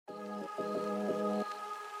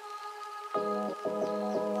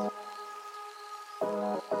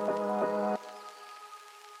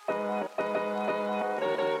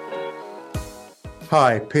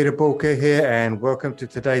Hi, Peter Bulker here, and welcome to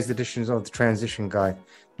today's edition of the Transition Guide.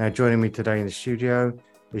 Now, joining me today in the studio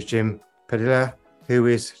is Jim Padilla, who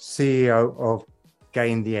is CEO of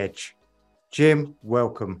Gain the Edge. Jim,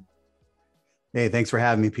 welcome. Hey, thanks for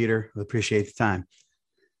having me, Peter. We appreciate the time.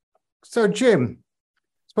 So, Jim,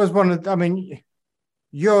 I suppose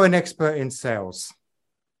you're an expert in sales.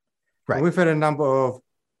 Right. We've had a number of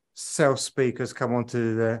sales speakers come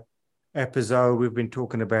onto the episode. We've been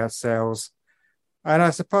talking about sales. And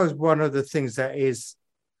I suppose one of the things that is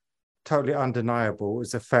totally undeniable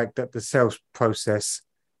is the fact that the sales process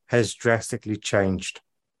has drastically changed.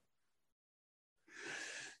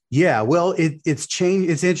 Yeah, well, it's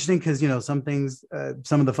changed. It's interesting because, some things,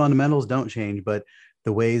 some of the fundamentals don't change, but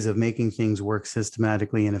the ways of making things work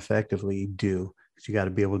systematically and effectively do. Because you got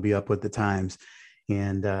to be able to be up with the times.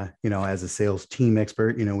 And, as a sales team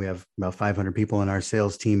expert, we have about 500 people in our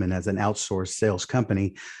sales team. And as an outsourced sales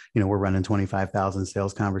company, we're running 25,000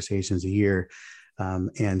 sales conversations a year.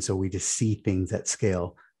 And so we just see things at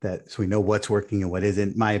scale so we know what's working and what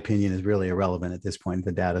isn't. My opinion is really irrelevant at this point.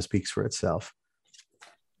 The data speaks for itself.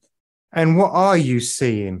 And what are you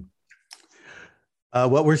seeing?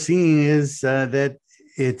 What we're seeing is that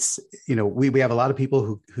it's, we have a lot of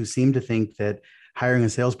people who seem to think that hiring a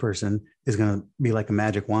salesperson is going to be like a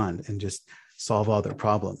magic wand and just solve all their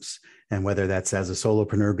problems. And whether that's as a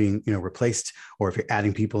solopreneur being, replaced, or if you're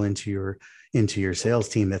adding people into your sales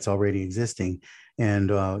team that's already existing. And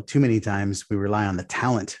too many times we rely on the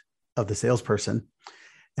talent of the salesperson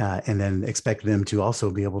and then expect them to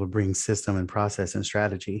also be able to bring system and process and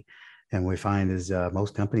strategy. And we find is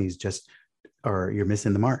most companies you're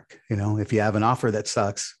missing the mark. If you have an offer that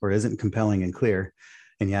sucks or isn't compelling and clear,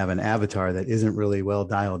 and you have an avatar that isn't really well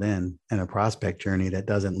dialed in and a prospect journey that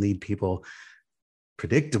doesn't lead people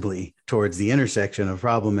predictably towards the intersection of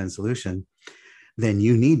problem and solution, then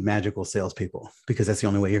you need magical salespeople because that's the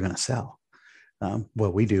only way you're going to sell.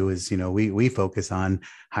 What we do is, we focus on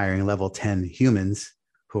hiring level 10 humans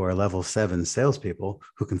who are level 7 salespeople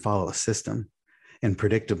who can follow a system and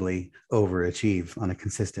predictably overachieve on a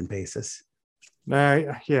consistent basis.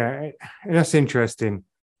 Yeah, that's interesting.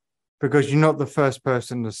 Because you're not the first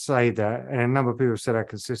person to say that. And a number of people have said that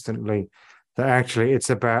consistently, that actually it's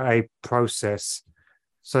about a process.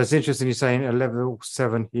 So it's interesting you're saying a level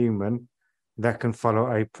 7 human that can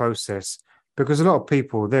follow a process. Because a lot of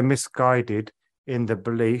people, they're misguided in the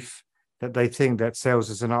belief that they think that sales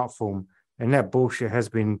is an art form. And that bullshit has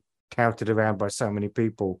been touted around by so many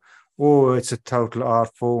people. Or it's a total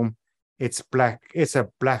art form. It's a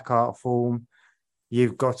black art form.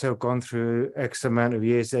 You've got to have gone through X amount of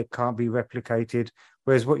years that can't be replicated.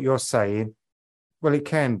 Whereas what you're saying, well, it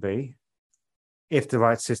can be if the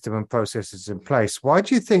right system and process is in place. Why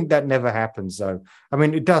do you think that never happens, though? I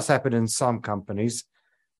mean, it does happen in some companies,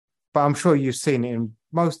 but I'm sure you've seen it in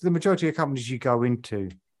the majority of companies you go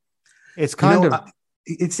into. It's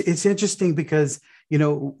it's interesting because,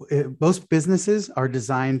 most businesses are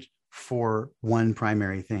designed for one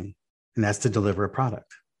primary thing, and that's to deliver a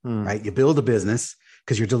product. Right? You build a business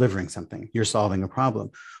because you're delivering something, you're solving a problem.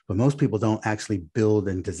 But most people don't actually build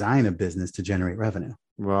and design a business to generate revenue.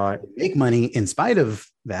 Right. They make money in spite of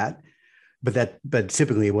that, but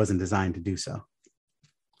typically it wasn't designed to do so.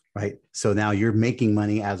 Right. So now you're making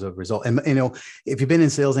money as a result. And, if you've been in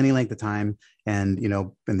sales any length of time and,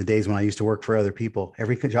 in the days when I used to work for other people,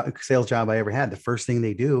 every sales job I ever had, the first thing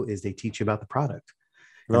they do is they teach you about the product.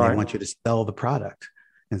 And They want you to sell the product.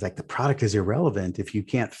 And it's like the product is irrelevant if you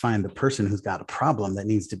can't find the person who's got a problem that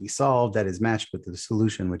needs to be solved that is matched with the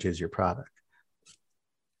solution, which is your product.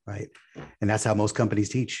 Right. And that's how most companies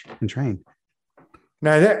teach and train.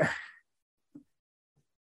 Now,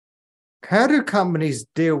 how do companies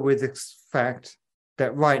deal with the fact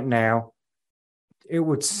that right now it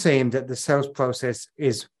would seem that the sales process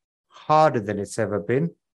is harder than it's ever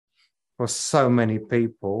been for so many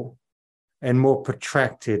people and more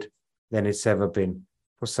protracted than it's ever been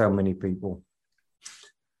for so many people?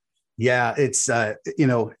 Yeah, it's,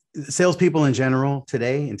 salespeople in general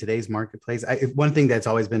today, in today's marketplace, one thing that's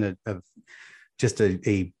always been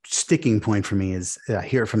a sticking point for me is I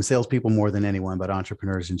hear from salespeople more than anyone, but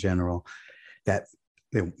entrepreneurs in general, that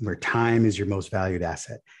where time is your most valued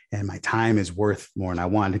asset and my time is worth more. And I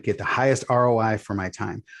want to get the highest ROI for my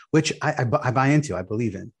time, which I buy into, I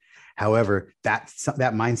believe in. However, that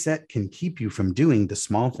mindset can keep you from doing the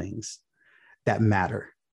small things that matter,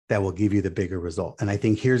 that will give you the bigger result. And I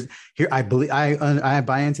think I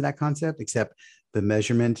buy into that concept, except the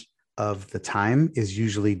measurement of the time is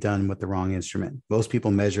usually done with the wrong instrument. Most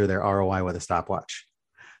people measure their ROI with a stopwatch.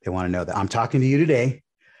 They want to know that I'm talking to you today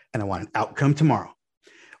and I want an outcome tomorrow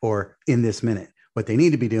or in this minute. What they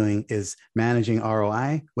need to be doing is managing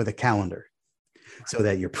ROI with a calendar so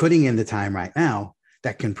that you're putting in the time right now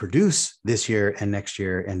that can produce this year and next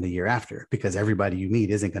year and the year after, because everybody you meet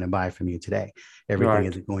isn't going to buy from you today. Everything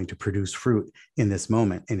isn't going to produce fruit in this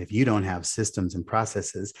moment. And if you don't have systems and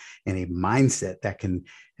processes and a mindset that can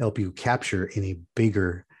help you capture in a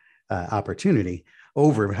bigger opportunity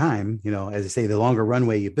over time, as I say, the longer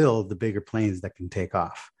runway you build, the bigger planes that can take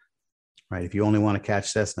off. Right. If you only want to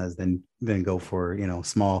catch Cessnas, then go for,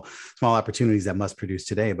 small opportunities that must produce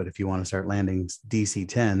today. But if you want to start landing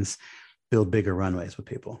DC-10s, build bigger runways with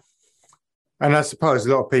people. And I suppose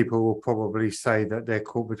a lot of people will probably say that they're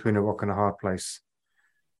caught between a rock and a hard place.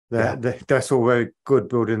 That's all very good,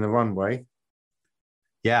 building the runway.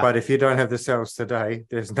 Yeah. But if you don't have the sales today,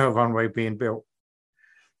 there's no runway being built.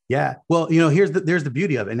 Yeah. Well, there's the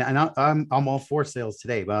beauty of it. And I'm all for sales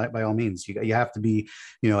today, by all means. You have to be,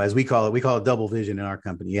 as we call it double vision in our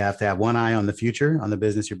company. You have to have one eye on the future, on the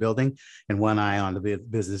business you're building, and one eye on the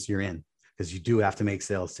business you're in, because you do have to make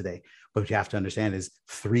sales today. But what you have to understand is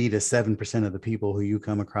 3 to 7% of the people who you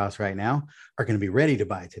come across right now are going to be ready to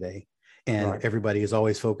buy today. And everybody is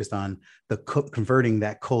always focused on the converting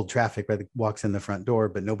that cold traffic that walks in the front door,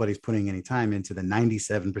 but nobody's putting any time into the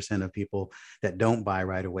 97% of people that don't buy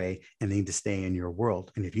right away and need to stay in your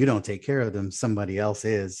world. And if you don't take care of them, somebody else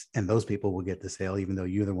is, and those people will get the sale, even though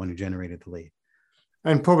you're the one who generated the lead.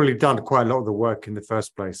 And probably done quite a lot of the work in the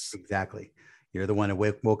first place. Exactly. You're the one who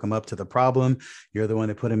woke them up to the problem. You're the one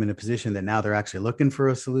that put them in a position that now they're actually looking for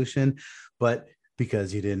a solution. But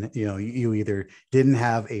because you didn't, you either didn't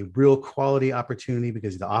have a real quality opportunity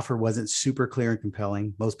because the offer wasn't super clear and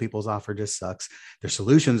compelling. Most people's offer just sucks. Their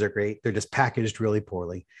solutions are great. They're just packaged really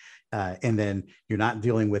poorly. And then you're not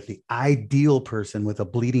dealing with the ideal person with a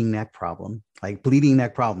bleeding neck problem. Like bleeding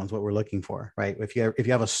neck problem is what we're looking for, right? If you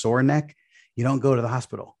have a sore neck, you don't go to the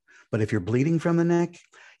hospital. But if you're bleeding from the neck,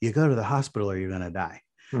 you go to the hospital or you're going to die,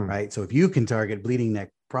 right? So if you can target bleeding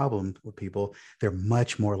neck problem with people, they're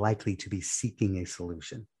much more likely to be seeking a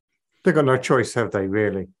solution. They've got no choice, have they,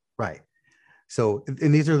 really? Right. So,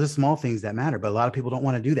 and these are the small things that matter, but a lot of people don't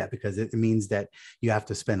want to do that because it means that you have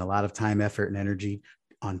to spend a lot of time, effort, and energy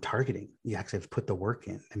on targeting. You actually have to put the work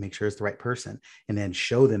in and make sure it's the right person, and then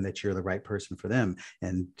show them that you're the right person for them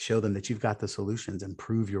and show them that you've got the solutions and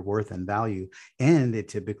prove your worth and value. And it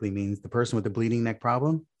typically means the person with the bleeding neck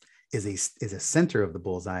problem is a center of the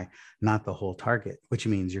bullseye, not the whole target, which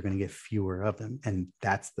means you're going to get fewer of them. And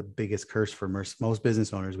that's the biggest curse for most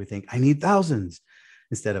business owners. We think I need thousands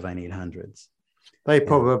instead of I need hundreds. They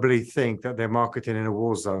probably think that they're marketing in a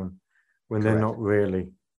war zone when they're not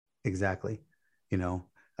really. Exactly. We're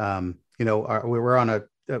on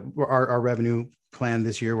our revenue plan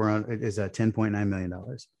this year. Is $10.9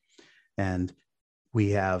 million, and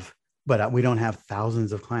we don't have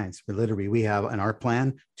thousands of clients. We have in our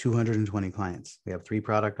plan 220 clients. We have 3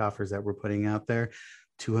 product offers that we're putting out there,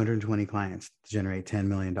 220 clients to generate $10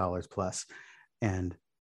 million plus, and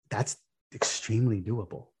that's extremely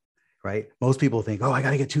doable. Right? Most people think, I got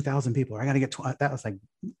to get 2,000 people, or I got to get that. Was like,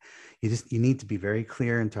 you need to be very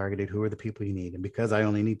clear and targeted. Who are the people you need? And because I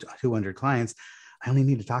only need 200 clients, I only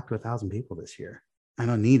need to talk to 1,000 people this year. I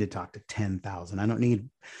don't need to talk to 10,000. I don't need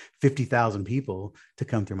 50,000 people to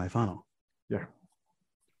come through my funnel. Yeah.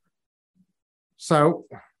 So,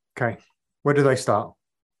 okay, where do they start?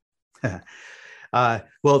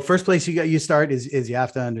 Well, first place you start is you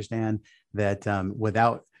have to understand that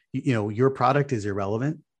without, your product is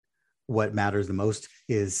irrelevant. What matters the most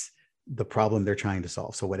is the problem they're trying to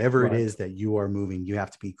solve. So whatever it is that you are moving, you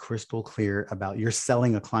have to be crystal clear about. You're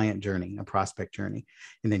selling a client journey, a prospect journey,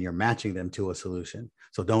 and then you're matching them to a solution.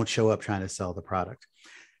 So don't show up trying to sell the product.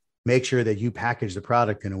 Make sure that you package the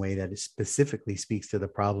product in a way that it specifically speaks to the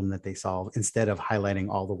problem that they solve, instead of highlighting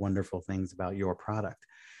all the wonderful things about your product,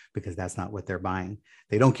 because that's not what they're buying.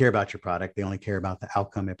 They don't care about your product. They only care about the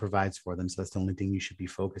outcome it provides for them. So that's the only thing you should be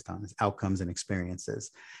focused on, is outcomes and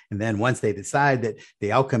experiences. And then once they decide that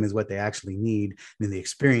the outcome is what they actually need, and the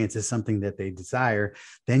experience is something that they desire,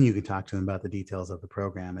 then you can talk to them about the details of the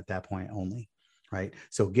program at that point only, right?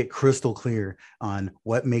 So get crystal clear on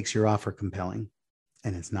what makes your offer compelling.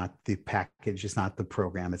 And it's not the package, it's not the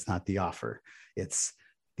program, it's not the offer, it's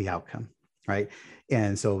the outcome. Right.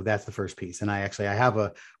 And so that's the first piece. And I have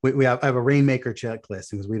a rainmaker checklist,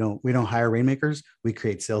 because we don't hire rainmakers. We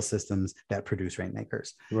create sales systems that produce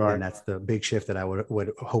rainmakers. Right. And that's the big shift that I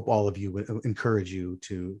would hope all of you would encourage you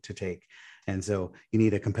to take. And so you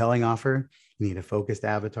need a compelling offer. You need a focused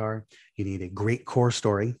avatar. You need a great core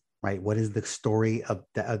story, right? What is the story of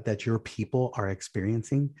that your people are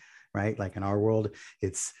experiencing? right? Like in our world,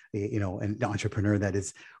 it's, an entrepreneur that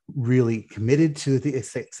is really committed to the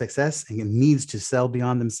success and needs to sell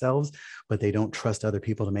beyond themselves, but they don't trust other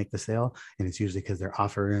people to make the sale. And it's usually because their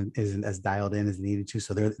offer isn't as dialed in as needed to.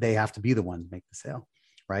 So they have to be the one to make the sale.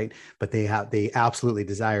 Right. But they absolutely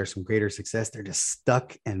desire some greater success. They're just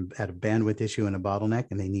stuck and at a bandwidth issue and a bottleneck,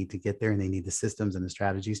 and they need to get there, and they need the systems and the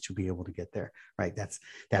strategies to be able to get there. Right. That's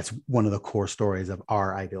one of the core stories of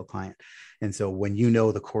our ideal client. And so when you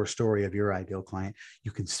know the core story of your ideal client,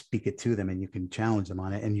 you can speak it to them and you can challenge them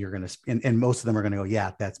on it. And you're going to, and most of them are going to go,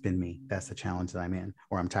 yeah, that's been me. That's the challenge that I'm in,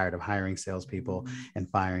 or I'm tired of hiring salespeople and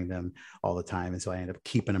firing them all the time. And so I end up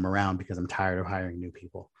keeping them around because I'm tired of hiring new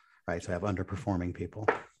people. Right. So I have underperforming people.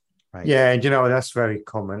 Right. Yeah. And that's very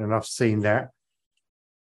common. And I've seen that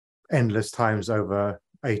endless times over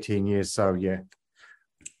 18 years. So yeah,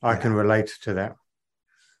 I can relate to that.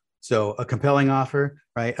 So a compelling offer,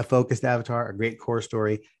 right? A focused avatar, a great core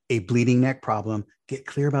story, a bleeding neck problem. Get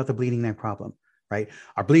clear about the bleeding neck problem, right?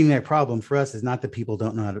 Our bleeding neck problem for us is not that people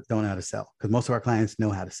don't know how to sell, because most of our clients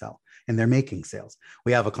know how to sell and they're making sales.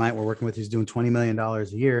 We have a client we're working with who's doing $20 million a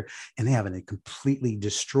year, and they have a completely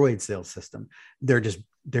destroyed sales system. They're just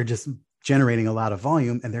generating a lot of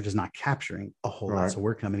volume, and they're just not capturing a whole lot. So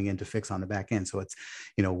we're coming in to fix on the back end. So it's,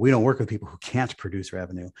 we don't work with people who can't produce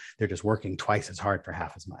revenue. They're just working twice as hard for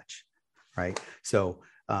half as much. Right. So,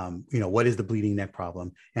 what is the bleeding neck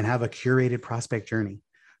problem? And have a curated prospect journey.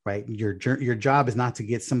 Right. Your job is not to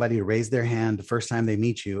get somebody to raise their hand the first time they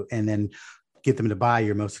meet you and then get them to buy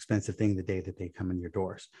your most expensive thing the day that they come in your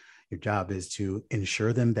doors. Your job is to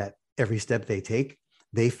ensure them that every step they take,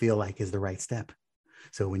 they feel like is the right step.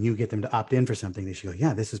 So when you get them to opt in for something, they should go,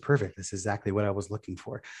 yeah, this is perfect. This is exactly what I was looking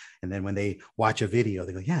for. And then when they watch a video,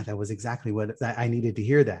 they go, yeah, that was exactly what I needed to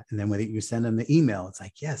hear that. And then when you send them the email, it's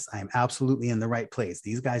like, yes, I'm absolutely in the right place.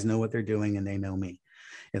 These guys know what they're doing and they know me.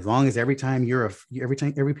 As long as every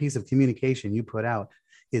piece of communication you put out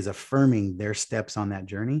is affirming their steps on that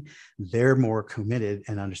journey, they're more committed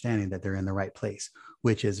and understanding that they're in the right place,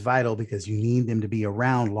 which is vital because you need them to be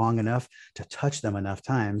around long enough to touch them enough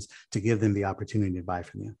times to give them the opportunity to buy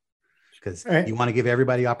from you. Because you want to give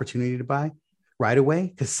everybody opportunity to buy right away,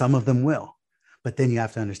 because some of them will. But then you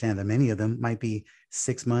have to understand that many of them might be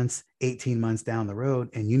 6 months, 18 months down the road,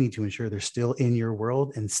 and you need to ensure they're still in your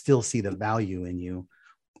world and still see the value in you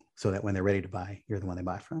so that when they're ready to buy, you're the one they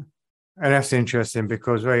buy from. And that's interesting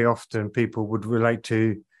because very often people would refer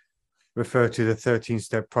to the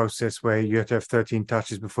 13-step process where you have to have 13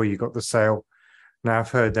 touches before you got the sale. Now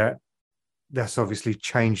I've heard that that's obviously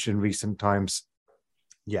changed in recent times.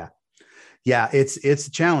 Yeah. Yeah. It's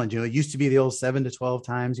a challenge. It used to be the old 7 to 12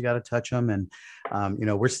 times you got to touch them. And,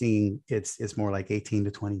 we're seeing it's more like 18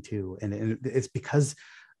 to 22. And it's because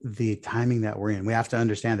the timing that we're in, we have to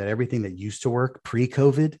understand that everything that used to work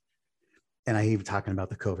pre-COVID, and I even talking about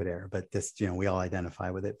the COVID era, but this, we all identify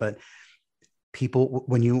with it. But people,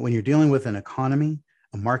 when you're dealing with an economy,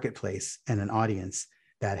 a marketplace, and an audience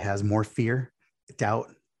that has more fear, doubt,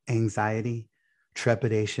 anxiety,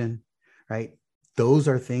 trepidation, right? Those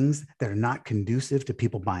are things that are not conducive to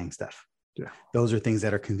people buying stuff. Yeah. Those are things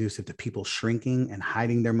that are conducive to people shrinking and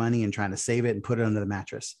hiding their money and trying to save it and put it under the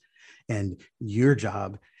mattress. And your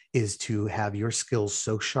job is to have your skills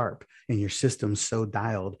so sharp and your system so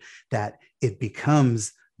dialed that it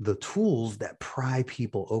becomes the tools that pry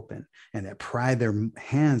people open and that pry their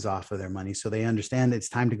hands off of their money, so they understand it's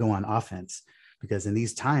time to go on offense. Because in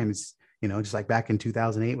these times, just like back in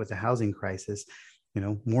 2008 with the housing crisis,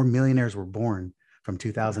 more millionaires were born from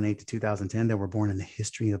 2008 to 2010 that were born in the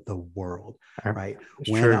history of the world, right?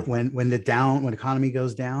 When the economy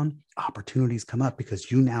goes down, opportunities come up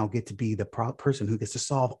because you now get to be the person who gets to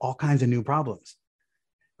solve all kinds of new problems,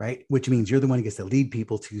 right? Which means you're the one who gets to lead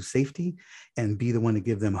people to safety and be the one to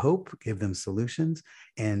give them hope, give them solutions,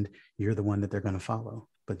 and you're the one that they're going to follow.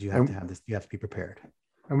 But you have to have this, you have to be prepared.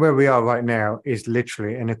 And where we are right now is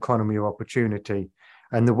literally an economy of opportunity.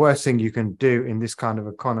 And the worst thing you can do in this kind of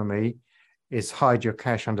economy is hide your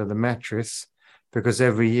cash under the mattress, because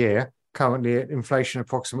every year, currently at inflation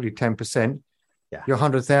approximately 10%, your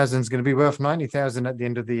 100,000 is going to be worth 90,000 at the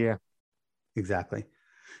end of the year. Exactly.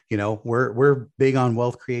 We're big on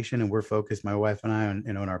wealth creation, and we're focused, my wife and I, on,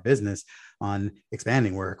 in our business on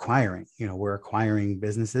expanding. We're acquiring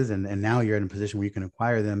businesses, and now you're in a position where you can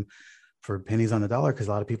acquire them for pennies on the dollar, because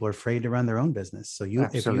a lot of people are afraid to run their own business. So you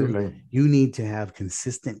need to have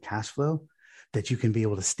consistent cash flow that you can be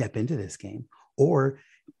able to step into this game, or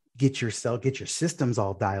get your systems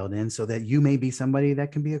all dialed in so that you may be somebody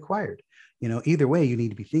that can be acquired. Either way, you need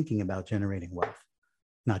to be thinking about generating wealth,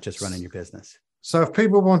 not just running your business. So if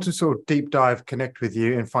people want to sort of deep dive, connect with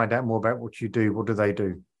you and find out more about what you do, what do they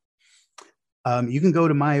do? You can go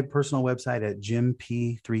to my personal website at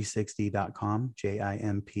jimp360.com,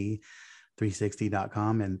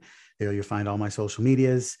 JIMP360.com, and there you'll find all my social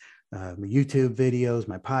medias, my YouTube videos,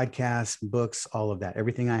 my podcasts, books, all of that.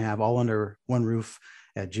 Everything I have all under one roof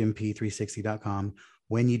at jimp360.com.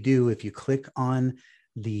 When you do, if you click on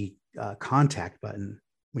the contact button,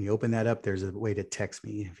 when you open that up, there's a way to text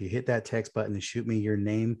me. If you hit that text button and shoot me your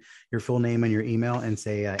name, your full name and your email, and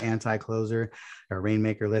say anti-closer or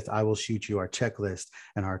Rainmaker list, I will shoot you our checklist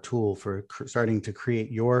and our tool for starting to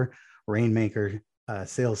create your Rainmaker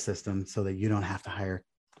sales system so that you don't have to hire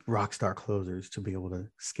rockstar closers to be able to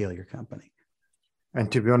scale your company. And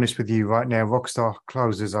to be honest with you, right now, rockstar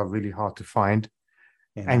closers are really hard to find.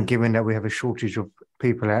 And given that we have a shortage of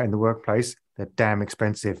people out in the workplace, they're damn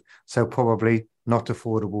expensive. So probably not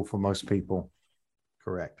affordable for most people.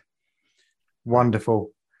 Correct.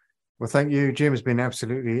 Wonderful. Well, thank you, Jim. It's been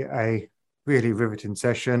absolutely a really riveting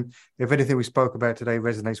session. If anything we spoke about today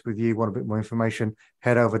resonates with you, want a bit more information,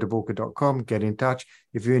 head over to Bulka.com, get in touch.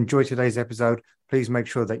 If you enjoyed today's episode, please make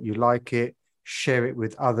sure that you like it, share it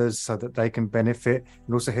with others so that they can benefit,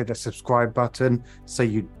 and also hit the subscribe button so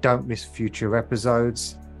you don't miss future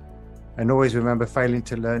episodes. And always remember, failing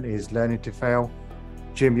to learn is learning to fail.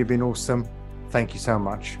 Jim, you've been awesome. Thank you so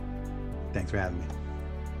much. Thanks for having me.